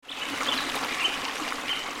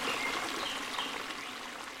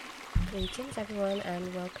Greetings everyone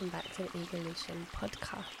and welcome back to the Egolution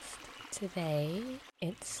podcast. Today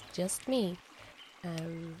it's just me.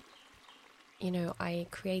 I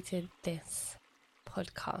created this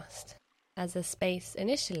podcast as a space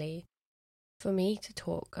initially for me to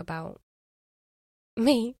talk about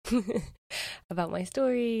me, about my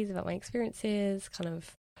stories, about my experiences, kind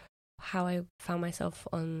of how I found myself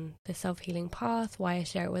on the self-healing path, why I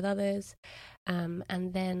share it with others, and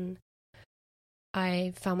then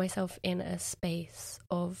I found myself in a space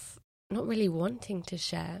of not really wanting to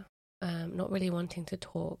share, not really wanting to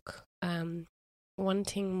talk,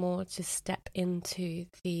 wanting more to step into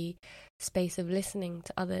the space of listening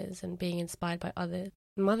to others and being inspired by others.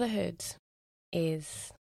 Motherhood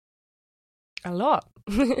is a lot.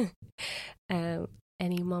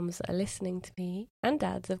 Any mums that are listening to me, and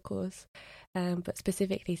dads, of course, but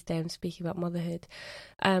specifically today I'm speaking about motherhood.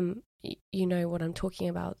 You know what I'm talking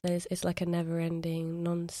about. It's like a never-ending,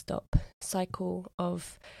 non-stop cycle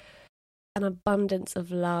of an abundance of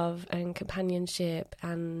love and companionship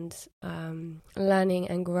and learning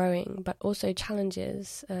and growing, but also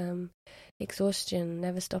challenges, exhaustion,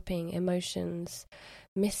 never stopping, emotions,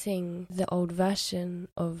 missing the old version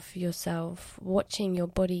of yourself, watching your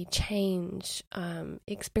body change,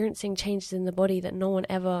 experiencing changes in the body that no one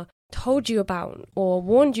ever told you about or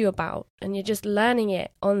warned you about, and you're just learning it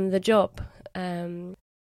on the job.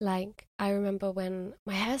 Like I remember when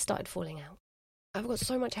my hair started falling out. I've got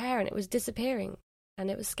so much hair and it was disappearing and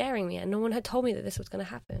it was scaring me, and no one had told me that this was going to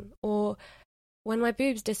happen. Or when my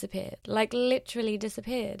boobs disappeared, like literally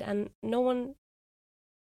disappeared, and no one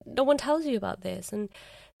tells you about this, and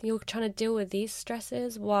you're trying to deal with these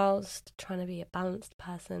stresses whilst trying to be a balanced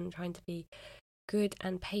person, trying to be good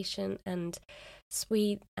and patient and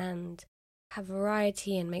sweet and have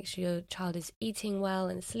variety and make sure your child is eating well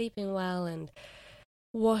and sleeping well and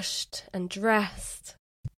washed and dressed.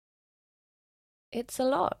 It's a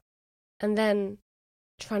lot. And then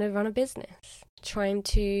trying to run a business, trying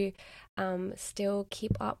to still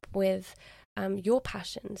keep up with your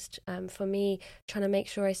passions. For me, trying to make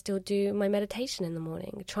sure I still do my meditation in the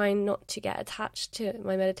morning, trying not to get attached to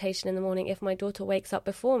my meditation in the morning if my daughter wakes up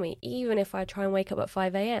before me, even if I try and wake up at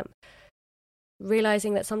 5 a.m.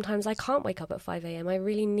 Realizing that sometimes I can't wake up at 5 a.m. I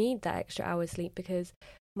really need that extra hour sleep because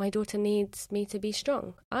my daughter needs me to be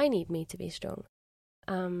strong. I need me to be strong.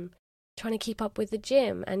 Trying to keep up with the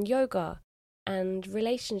gym and yoga and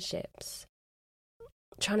relationships,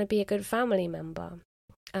 trying to be a good family member.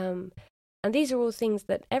 And these are all things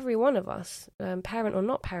that every one of us, parent or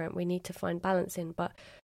not parent, we need to find balance in. But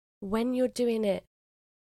when you're doing it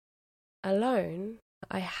alone,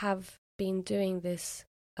 I have been doing this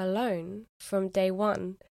alone from day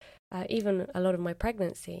one, even a lot of my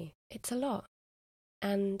pregnancy, it's a lot.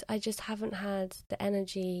 And I just haven't had the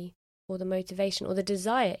energy or the motivation or the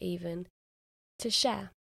desire even to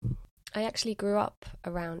share. I actually grew up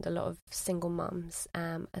around a lot of single mums,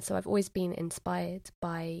 and so I've always been inspired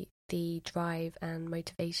by the drive and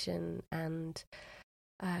motivation and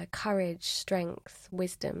courage, strength,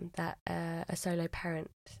 wisdom that a solo parent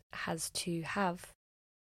has to have.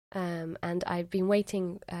 And I've been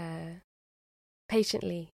waiting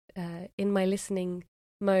patiently in my listening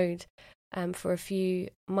mode for a few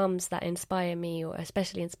mums that inspire me, or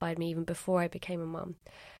especially inspired me even before I became a mum,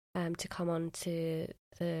 to come on to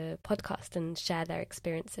the podcast and share their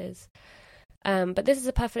experiences. But this is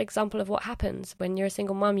a perfect example of what happens when you're a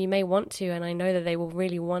single mum. You may want to, and I know that they will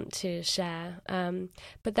really want to share,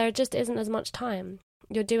 but there just isn't as much time.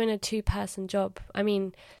 You're doing a two-person job. I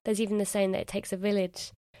mean, there's even the saying that it takes a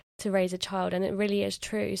village to raise a child, and it really is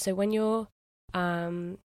true. So when you're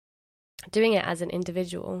doing it as an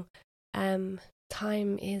individual,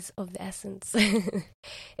 time is of the essence.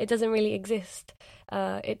 It doesn't really exist.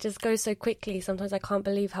 It just goes so quickly. Sometimes I can't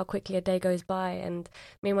believe how quickly a day goes by, and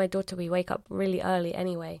me and my daughter, we wake up really early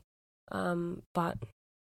anyway, but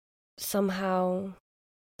somehow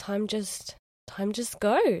time just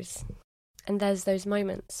goes. And there's those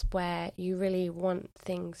moments where you really want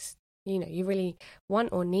things, you really want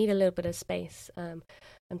or need a little bit of space. I'm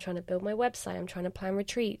trying to build my website, I'm trying to plan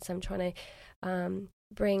retreats, I'm trying to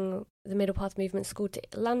bring the Middle Path Movement School to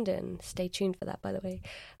London. Stay tuned for that, by the way.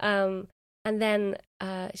 And then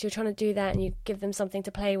so you're trying to do that, and you give them something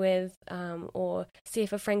to play with, or see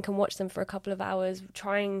if a friend can watch them for a couple of hours,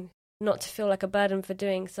 trying not to feel like a burden for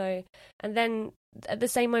doing so. And then at the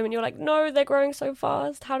same moment, you're like, no, they're growing so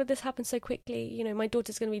fast. How did this happen so quickly? My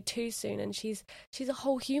daughter's going to be 2 soon, and she's a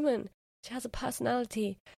whole human. She has a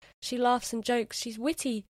personality. She laughs and jokes. She's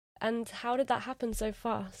witty. And how did that happen so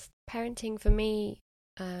fast? Parenting for me,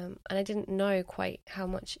 and I didn't know quite how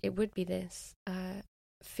much it would be this,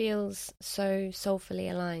 feels so soulfully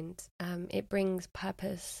aligned. It brings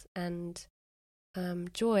purpose and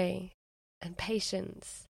joy and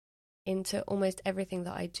patience into almost everything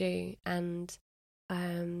that I do. And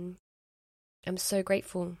I'm so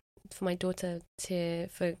grateful for my daughter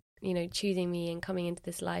for choosing me and coming into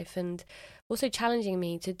this life, and also challenging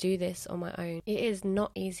me to do this on my own. It is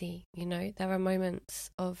not easy, there are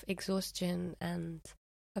moments of exhaustion, and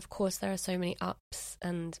of course there are so many ups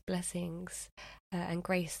and blessings and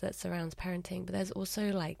grace that surrounds parenting, but there's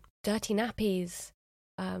also like dirty nappies,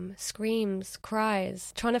 screams,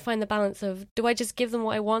 cries, trying to find the balance of, do I just give them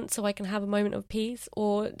what I want so I can have a moment of peace,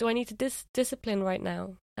 or do I need to discipline right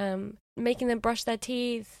now? Making them brush their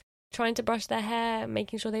teeth, trying to brush their hair,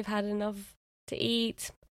 making sure they've had enough to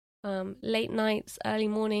eat, late nights, early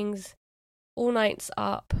mornings, all nights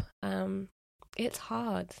up. It's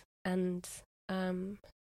hard, and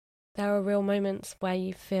there are real moments where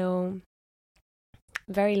you feel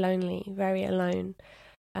very lonely, very alone,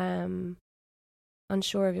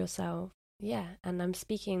 unsure of yourself. Yeah, and I'm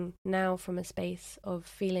speaking now from a space of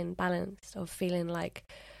feeling balanced, of feeling like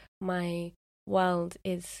my world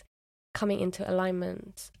is coming into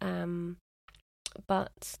alignment.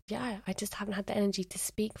 But yeah, I just haven't had the energy to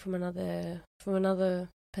speak from another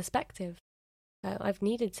perspective. I've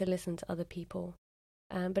needed to listen to other people,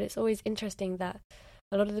 but it's always interesting that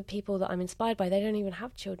a lot of the people that I'm inspired by, they don't even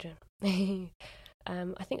have children.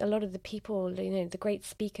 I think a lot of the people, the great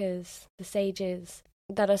speakers, the sages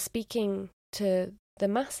that are speaking to the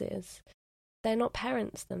masses, they're not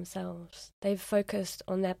parents themselves. They've focused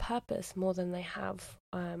on their purpose more than they have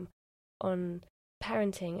on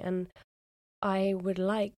parenting. And I would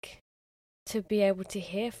like to be able to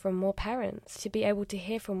hear from more parents, to be able to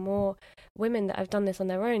hear from more women that have done this on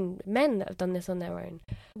their own, men that have done this on their own.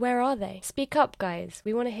 Where are they? Speak up, guys.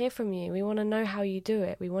 We want to hear from you. We want to know how you do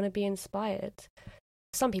it. We want to be inspired.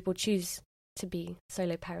 Some people choose to be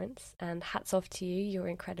solo parents, and hats off to you. You're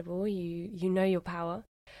incredible. You know your power.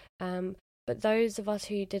 But those of us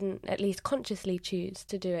who didn't at least consciously choose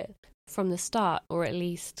to do it from the start, or at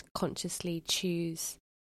least consciously choose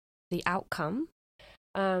the outcome,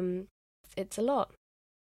 it's a lot.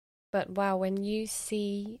 But wow, when you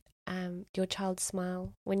see your child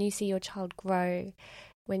smile, when you see your child grow,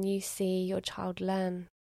 when you see your child learn,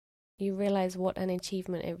 you realize what an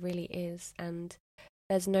achievement it really is. And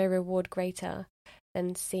there's no reward greater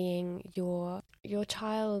than seeing your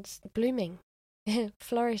child blooming,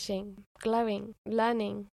 flourishing, glowing,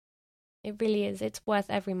 learning. It really is. It's worth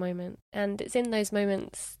every moment. And it's in those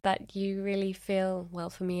moments that you really feel, well,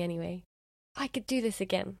 for me anyway, I could do this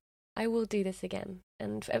again. I will do this again.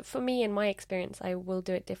 And for me, in my experience, I will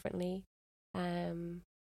do it differently.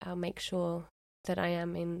 I'll make sure that I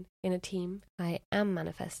am in a team. I am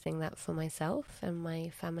manifesting that for myself and my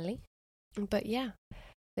family. But yeah,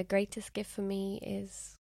 the greatest gift for me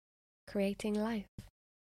is creating life.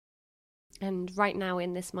 And right now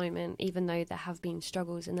in this moment, even though there have been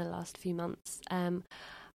struggles in the last few months, I'm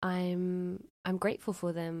grateful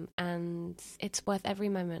for them, and it's worth every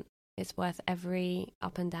moment. It's worth every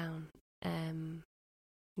up and down.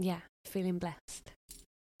 Yeah, feeling blessed.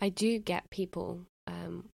 I do get people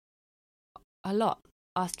a lot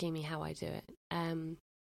asking me how I do it.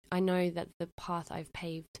 I know that the path I've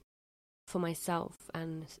paved for myself,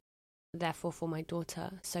 and therefore for my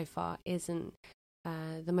daughter so far, isn't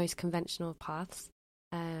the most conventional of paths.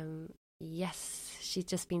 Yes, she's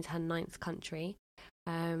just been to her 9th country,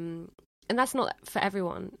 and that's not for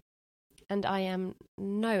everyone. And I am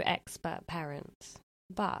no expert parent,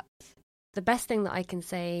 but the best thing that I can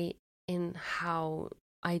say in how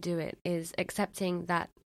I do it is accepting that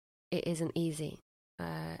it isn't easy,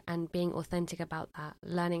 and being authentic about that,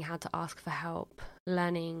 learning how to ask for help,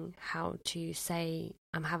 learning how to say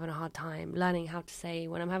I'm having a hard time, learning how to say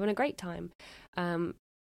when I'm having a great time,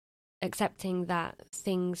 accepting that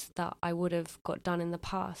things that I would have got done in the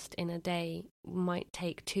past in a day might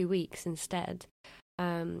take 2 weeks instead.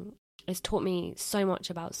 It's taught me so much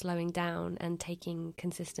about slowing down and taking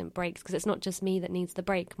consistent breaks, because it's not just me that needs the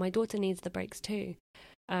break. My daughter needs the breaks too.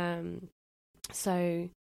 So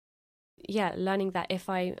yeah, learning that if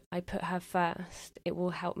I put her first, it will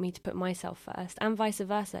help me to put myself first, and vice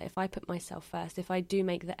versa. If I put myself first, if I do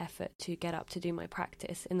make the effort to get up to do my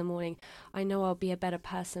practice in the morning, I know I'll be a better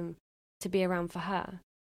person to be around for her.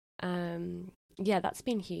 Yeah, that's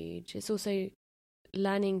been huge. It's also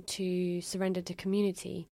learning to surrender to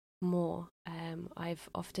community more. I've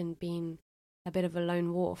often been a bit of a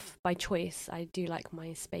lone wolf by choice. I do like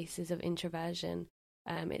my spaces of introversion.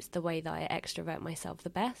 It's the way that I extrovert myself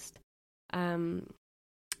the best.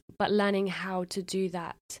 But learning how to do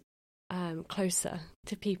that closer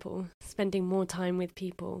to people, spending more time with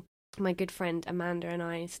people. My good friend Amanda and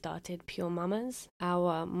I started Pure Mamas,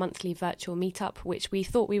 our monthly virtual meetup, which we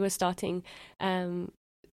thought we were starting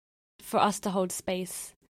for us to hold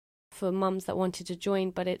space for mums that wanted to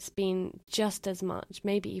join, but it's been just as much,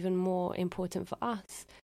 maybe even more important for us,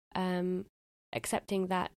 accepting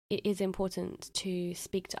that it is important to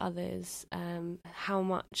speak to others, how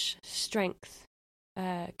much strength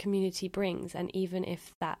community brings, and even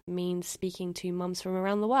if that means speaking to mums from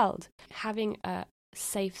around the world, having a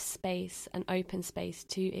safe space, an open space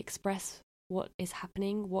to express what is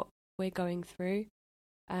happening, what we're going through,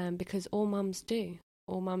 because all mums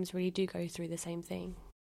really do go through the same thing.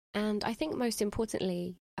 And I think most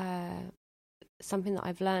importantly, something that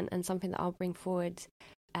I've learned and something that I'll bring forward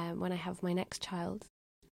when I have my next child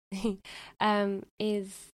is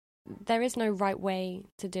there is no right way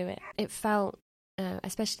to do it. It felt,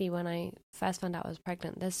 especially when I first found out I was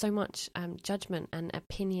pregnant, there's so much judgment and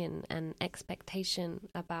opinion and expectation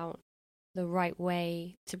about the right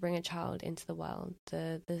way to bring a child into the world,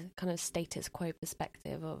 the kind of status quo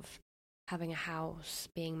perspective of having a house,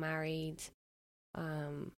 being married,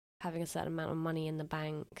 having a certain amount of money in the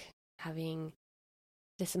bank, having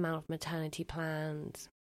this amount of maternity plans,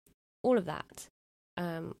 all of that,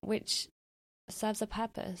 which serves a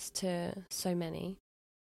purpose to so many,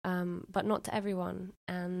 but not to everyone.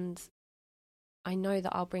 And I know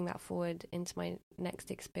that I'll bring that forward into my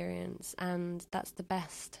next experience, and that's the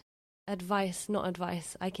best not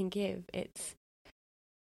advice I can give. It's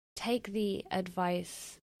take the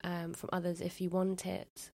advice from others if you want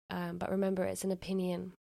it, but remember, it's an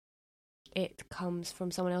opinion. It comes from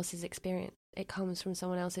someone else's experience. It comes from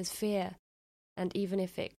someone else's fear. And even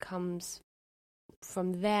if it comes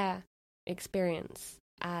from their experience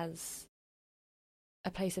as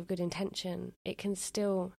a place of good intention, it can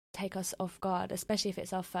still take us off guard, especially if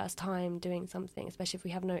it's our first time doing something, especially if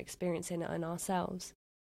we have no experience in it in ourselves.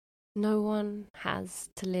 No one has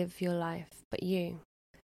to live your life but you.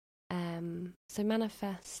 So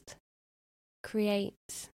manifest, create,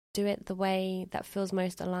 do it the way that feels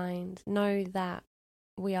most aligned. Know that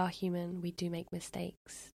we are human. We do make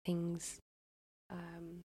mistakes. Things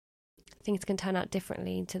can turn out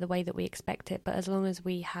differently to the way that we expect it. But as long as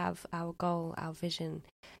we have our goal, our vision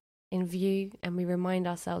in view, and we remind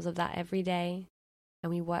ourselves of that every day,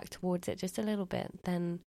 and we work towards it just a little bit,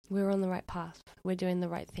 then we're on the right path. We're doing the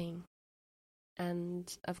right thing.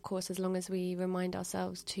 And of course, as long as we remind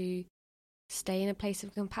ourselves to stay in a place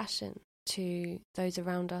of compassion to those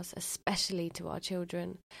around us, especially to our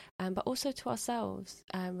children, but also to ourselves,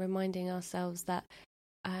 reminding ourselves that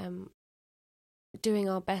doing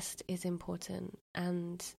our best is important,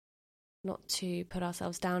 and not to put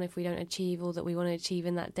ourselves down if we don't achieve all that we want to achieve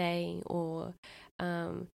in that day, or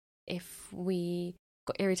if we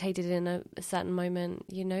got irritated in a certain moment,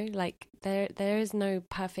 like there is no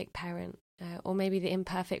perfect parent, or maybe the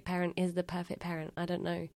imperfect parent is the perfect parent, I don't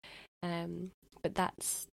know. But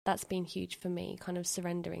that's been huge for me, kind of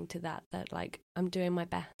surrendering to that like I'm doing my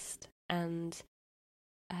best, and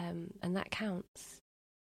that counts.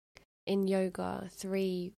 In yoga,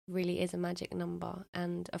 3 really is a magic number,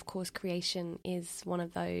 and of course creation is one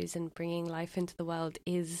of those, and bringing life into the world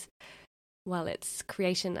is, well, it's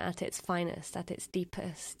creation at its finest, at its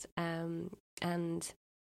deepest. And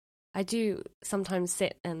I do sometimes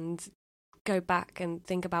sit and go back and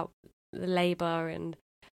think about the labor and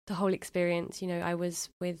the whole experience. I was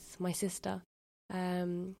with my sister,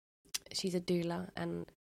 she's a doula, and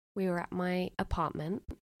we were at my apartment.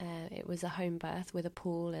 It was a home birth with a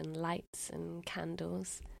pool and lights and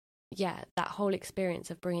candles. Yeah, that whole experience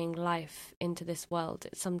of bringing life into this world,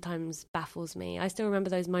 it sometimes baffles me. I still remember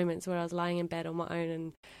those moments where I was lying in bed on my own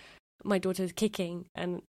and my daughter was kicking,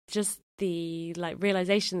 and just the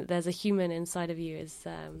realization that there's a human inside of you is,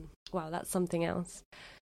 wow, that's something else.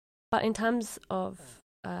 But in terms of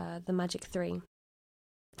the magic 3,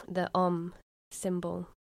 the symbol,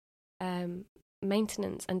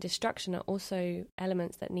 maintenance and destruction are also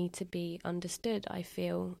elements that need to be understood, I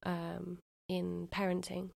feel, in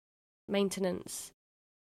parenting. Maintenance,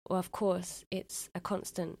 well, of course, it's a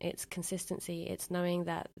constant, it's consistency, it's knowing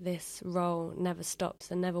that this role never stops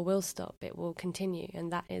and never will stop, it will continue,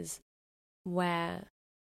 and that is where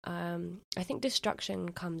I think destruction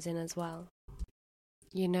comes in as well.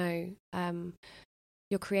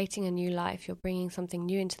 You're creating a new life, you're bringing something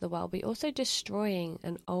new into the world, but you're also destroying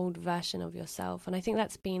an old version of yourself. And I think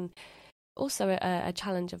that's been also a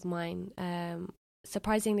challenge of mine.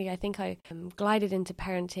 Surprisingly, I think I glided into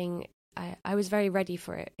parenting. I was very ready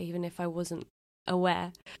for it, even if I wasn't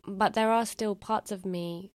aware. But there are still parts of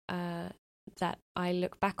me that I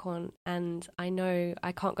look back on, and I know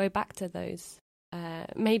I can't go back to those.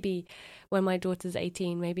 Maybe when my daughter's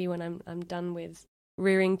 18, maybe when I'm done with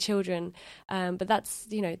rearing children, but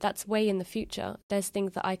that's way in the future. There's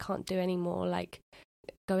things that I can't do anymore, like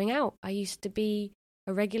going out. I used to be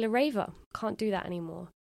a regular raver, can't do that anymore.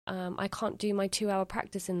 I can't do my 2-hour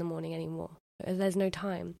practice in the morning anymore. There's no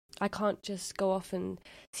time. I can't just go off and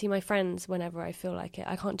see my friends whenever I feel like it.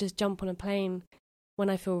 I can't just jump on a plane when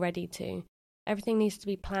I feel ready to. Everything needs to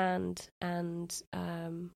be planned, and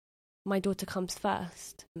my daughter comes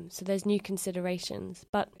first. So there's new considerations.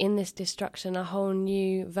 But in this destruction, a whole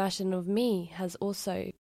new version of me has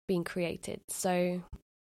also been created. So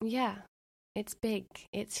yeah, it's big,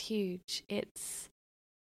 it's huge, it's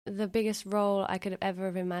the biggest role I could have ever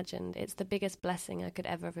have imagined. It's the biggest blessing I could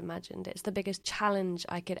ever have imagined. It's the biggest challenge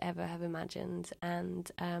I could ever have imagined.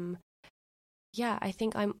 And I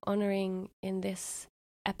think I'm honoring in this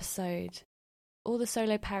episode all the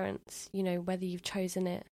solo parents, whether you've chosen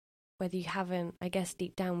it, whether you haven't. I guess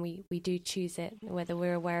deep down we do choose it, whether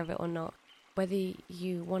we're aware of it or not. Whether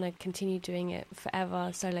you want to continue doing it forever,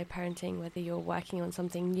 solo parenting, whether you're working on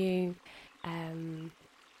something new,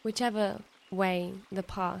 whichever way the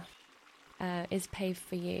path is paved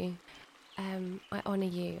for you, I honour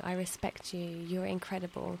you, I respect you, you're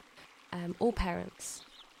incredible. All parents,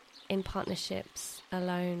 in partnerships,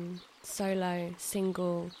 alone, solo,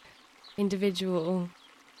 single, individual,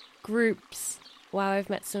 groups. Wow, I've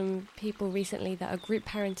met some people recently that are group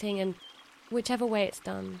parenting, and whichever way it's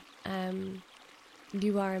done,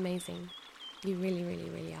 you are amazing. You really, really,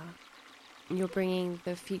 really are. You're bringing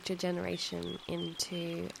the future generation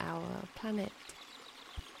into our planet.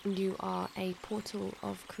 You are a portal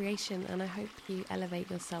of creation, and I hope you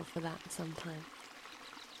elevate yourself for that sometime.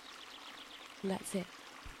 And that's it.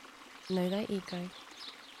 Know thy ego.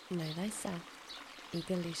 Know thyself.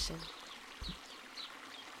 Egolution.